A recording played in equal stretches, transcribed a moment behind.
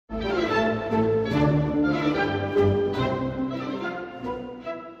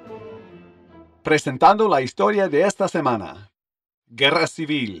Presentando la historia de esta semana. Guerra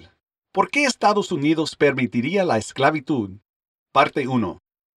Civil. ¿Por qué Estados Unidos permitiría la esclavitud? Parte 1.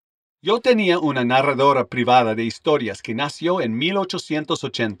 Yo tenía una narradora privada de historias que nació en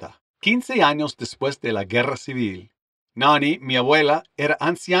 1880, 15 años después de la Guerra Civil. Nani, mi abuela, era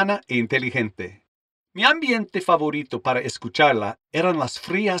anciana e inteligente. Mi ambiente favorito para escucharla eran las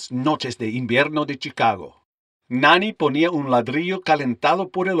frías noches de invierno de Chicago. Nani ponía un ladrillo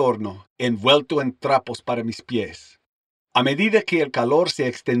calentado por el horno, envuelto en trapos para mis pies. A medida que el calor se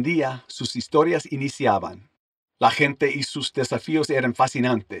extendía, sus historias iniciaban. La gente y sus desafíos eran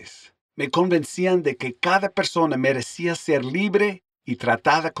fascinantes. Me convencían de que cada persona merecía ser libre y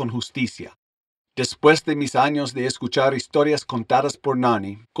tratada con justicia. Después de mis años de escuchar historias contadas por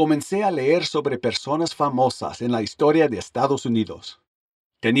Nani, comencé a leer sobre personas famosas en la historia de Estados Unidos.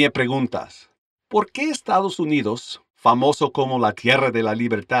 Tenía preguntas. ¿Por qué Estados Unidos, famoso como la tierra de la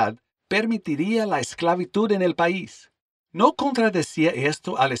libertad, permitiría la esclavitud en el país? ¿No contradecía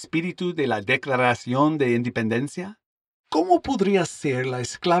esto al espíritu de la Declaración de Independencia? ¿Cómo podría ser la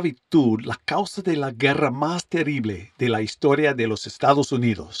esclavitud la causa de la guerra más terrible de la historia de los Estados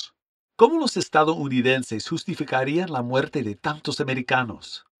Unidos? ¿Cómo los estadounidenses justificarían la muerte de tantos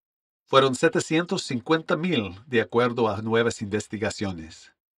americanos? Fueron 750,000, de acuerdo a nuevas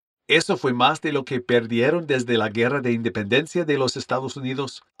investigaciones. Eso fue más de lo que perdieron desde la Guerra de Independencia de los Estados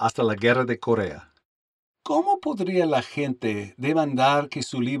Unidos hasta la Guerra de Corea. ¿Cómo podría la gente demandar que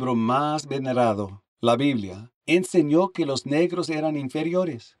su libro más venerado, la Biblia, enseñó que los negros eran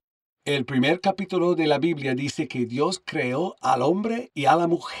inferiores? El primer capítulo de la Biblia dice que Dios creó al hombre y a la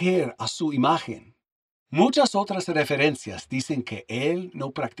mujer a su imagen. Muchas otras referencias dicen que Él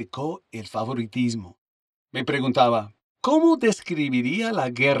no practicó el favoritismo. Me preguntaba, ¿cómo describiría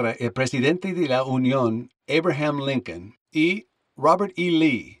la guerra el presidente de la Unión, Abraham Lincoln, y Robert E.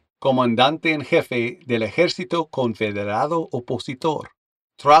 Lee, comandante en jefe del ejército confederado opositor?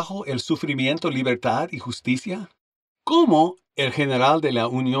 ¿Trajo el sufrimiento, libertad y justicia? ¿Cómo el general de la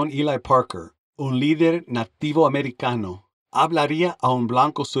Unión, Eli Parker, un líder nativo americano, hablaría a un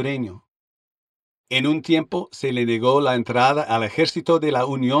blanco sureño? En un tiempo se le negó la entrada al ejército de la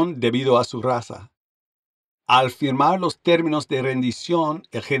Unión debido a su raza. Al firmar los términos de rendición,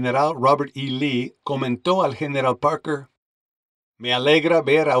 el general Robert E. Lee comentó al general Parker, «Me alegra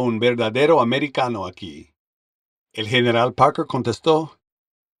ver a un verdadero americano aquí». El general Parker contestó,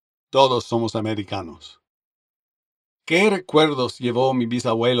 «Todos somos americanos». ¿Qué recuerdos llevó mi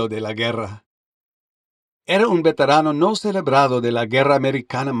bisabuelo de la guerra? Era un veterano no celebrado de la guerra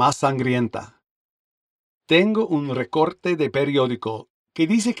americana más sangrienta. Tengo un recorte de periódico que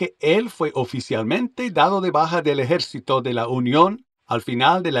dice que él fue oficialmente dado de baja del ejército de la Unión al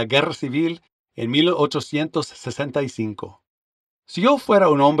final de la Guerra Civil en 1865. Si yo fuera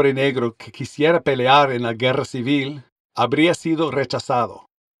un hombre negro que quisiera pelear en la Guerra Civil, habría sido rechazado.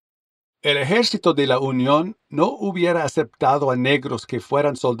 El ejército de la Unión no hubiera aceptado a negros que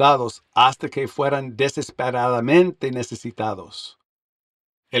fueran soldados hasta que fueran desesperadamente necesitados.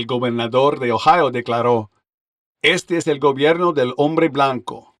 El gobernador de Ohio declaró, «Este es el gobierno del hombre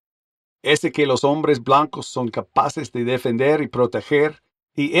blanco, ese que los hombres blancos son capaces de defender y proteger,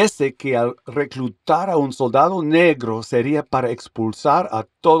 y ese que al reclutar a un soldado negro sería para expulsar a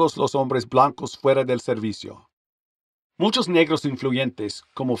todos los hombres blancos fuera del servicio». Muchos negros influyentes,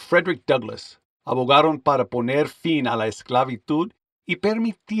 como Frederick Douglass, abogaron para poner fin a la esclavitud y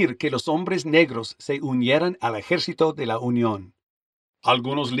permitir que los hombres negros se unieran al ejército de la Unión.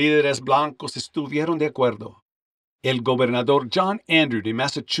 Algunos líderes blancos estuvieron de acuerdo. El gobernador John Andrew de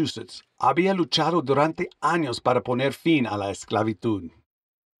Massachusetts había luchado durante años para poner fin a la esclavitud.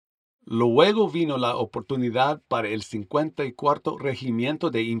 Luego vino la oportunidad para el 54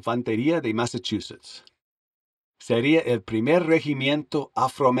 Regimiento de Infantería de Massachusetts. Sería el primer regimiento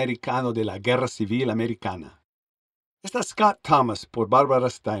afroamericano de la Guerra Civil Americana. Está Scott Thomas por Barbara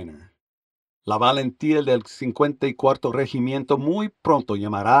Steiner. La valentía del 54 Regimiento muy pronto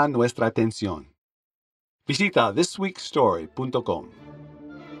llamará nuestra atención. Visita thisweekstory.com.